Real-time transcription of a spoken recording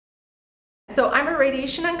So I'm a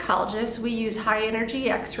radiation oncologist. We use high energy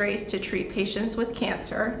x-rays to treat patients with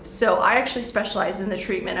cancer. So I actually specialize in the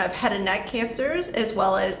treatment of head and neck cancers as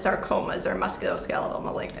well as sarcomas or musculoskeletal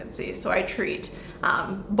malignancies. So I treat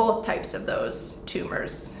both types of those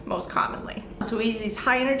tumors most commonly. So we use these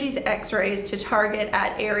high energy x-rays to target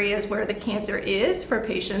at areas where the cancer is for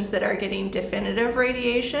patients that are getting definitive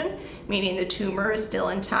radiation, meaning the tumor is still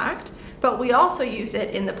intact. But we also use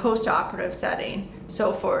it in the post-operative setting,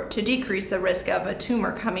 so to decrease the risk of a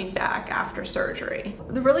tumor coming back after surgery.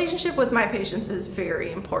 The relationship with my patients is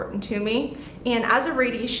very important to me, and as a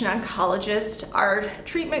radiation oncologist, our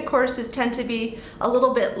treatment courses tend to be a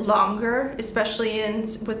little bit longer, especially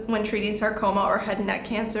when treating sarcoma or head and neck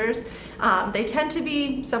cancers. They tend to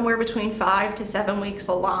be somewhere between 5 to 7 weeks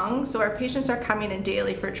long, so our patients are coming in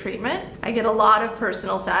daily for treatment. I get a lot of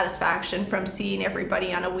personal satisfaction from seeing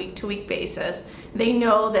everybody on a week-to-week basis. They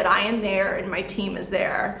know that I am there and my team is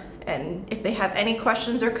there, and if they have any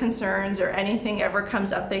questions or concerns or anything ever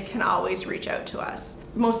comes up, they can always reach out to us.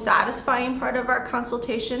 The most satisfying part of our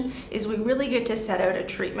consultation is we really get to set out a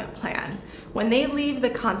treatment plan. When they leave the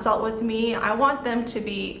consult with me, I want them to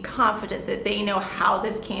be confident that they know how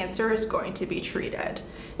this cancer is going to be treated.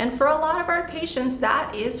 And for a lot of our patients,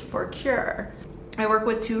 that is for cure. I work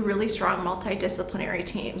with 2 really strong multidisciplinary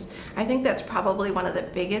teams. I think that's probably one of the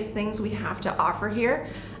biggest things we have to offer here.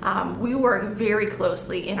 We work very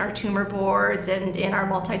closely in our tumor boards and in our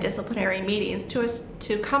multidisciplinary meetings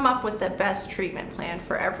to come up with the best treatment plan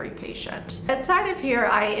for every patient. Outside of here,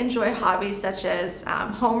 I enjoy hobbies such as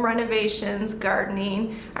home renovations,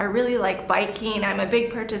 gardening. I really like biking. I'm a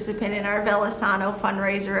big participant in our Velasano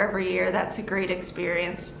fundraiser every year. That's a great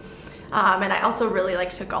experience. And I also really like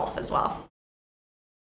to golf as well.